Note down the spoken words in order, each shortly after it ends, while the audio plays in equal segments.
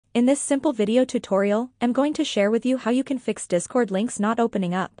In this simple video tutorial, I'm going to share with you how you can fix Discord links not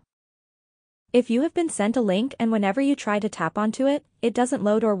opening up. If you have been sent a link and whenever you try to tap onto it, it doesn't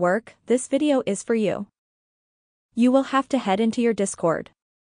load or work, this video is for you. You will have to head into your Discord.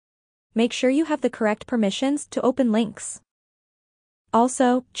 Make sure you have the correct permissions to open links.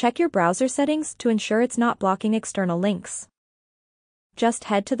 Also, check your browser settings to ensure it's not blocking external links. Just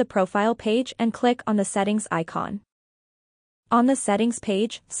head to the profile page and click on the settings icon. On the settings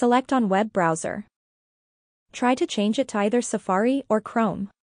page, select on web browser. Try to change it to either Safari or Chrome.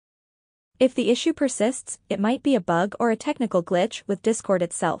 If the issue persists, it might be a bug or a technical glitch with Discord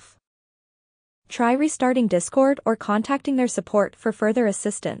itself. Try restarting Discord or contacting their support for further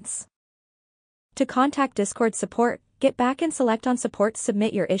assistance. To contact Discord support, get back and select on support,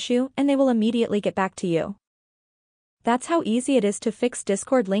 submit your issue, and they will immediately get back to you. That's how easy it is to fix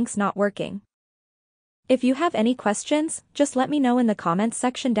Discord links not working. If you have any questions, just let me know in the comments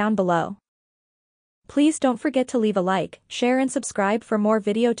section down below. Please don't forget to leave a like, share and subscribe for more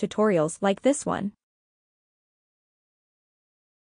video tutorials like this one.